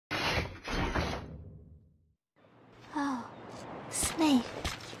Snake.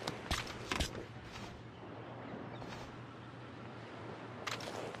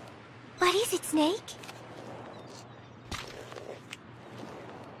 What is it, Snake?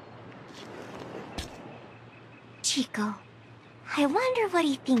 Chico. I wonder what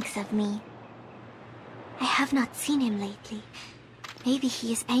he thinks of me. I have not seen him lately. Maybe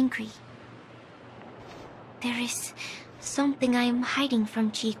he is angry. There is something I am hiding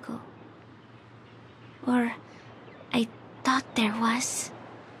from Chico. Or I thought there was.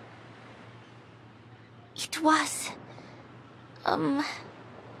 It was. And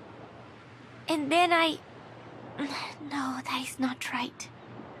then No, that is not right.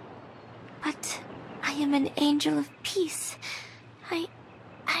 But I am an angel of peace. I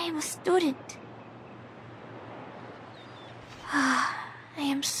am a student. I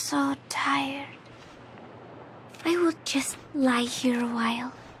am so tired. I will just lie here a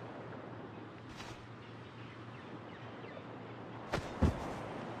while.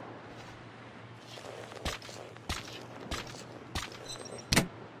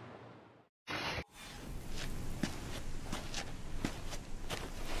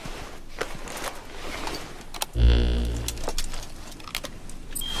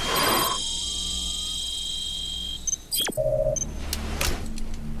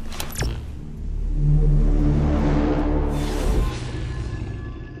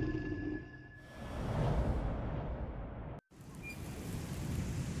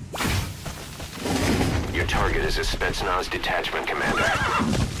 Target is a Spetsnaz detachment commander.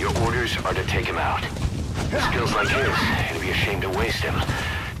 Your orders are to take him out. Skills like his, it'd be a shame to waste him.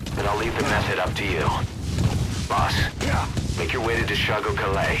 But I'll leave the method up to you. Boss, make your way to Deshago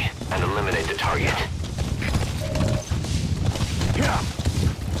Calais and eliminate the target.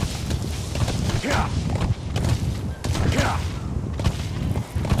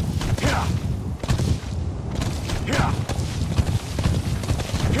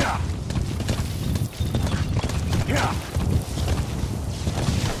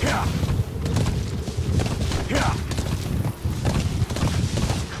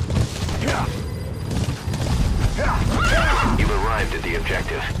 At the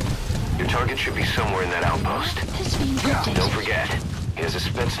objective. Your target should be somewhere in that outpost. Don't forget, he has a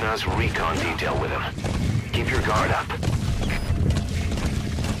Spetsnaz recon detail with him. Keep your guard up.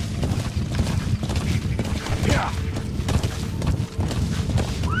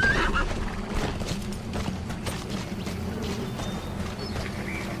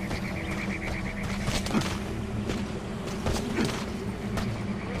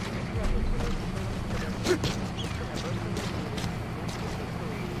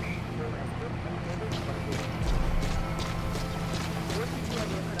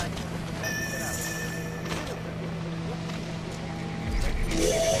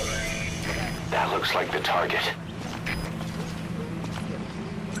 That looks like the target.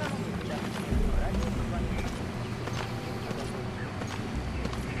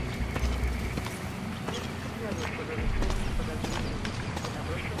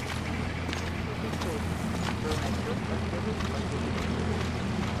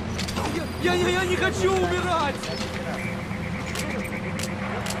 Я не хочу умирать!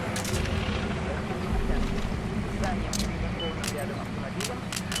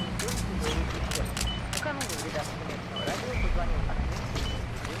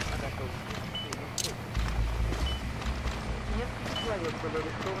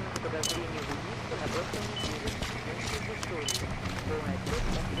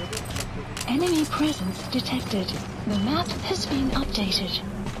 Enemy presence detected. The map has been updated.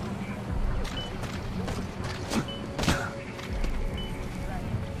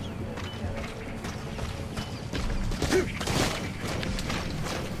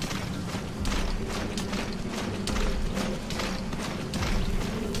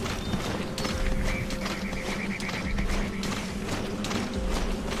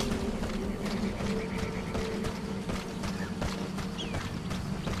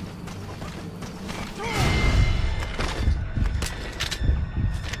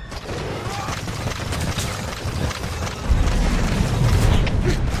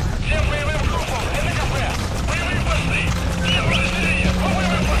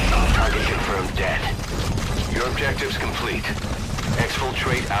 Objectives complete.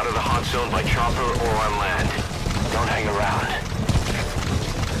 Exfiltrate out of the hot zone by chopper or on land. Don't hang around.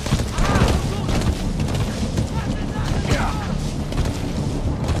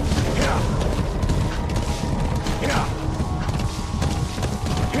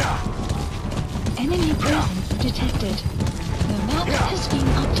 Enemy presence detected. The map has been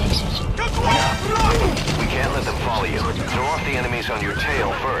updated. We can't let them follow you. Throw off the enemies on your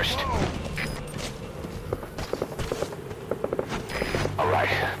tail first.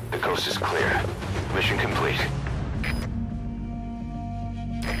 coast is clear. Mission complete.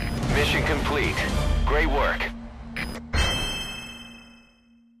 Mission complete. Great work.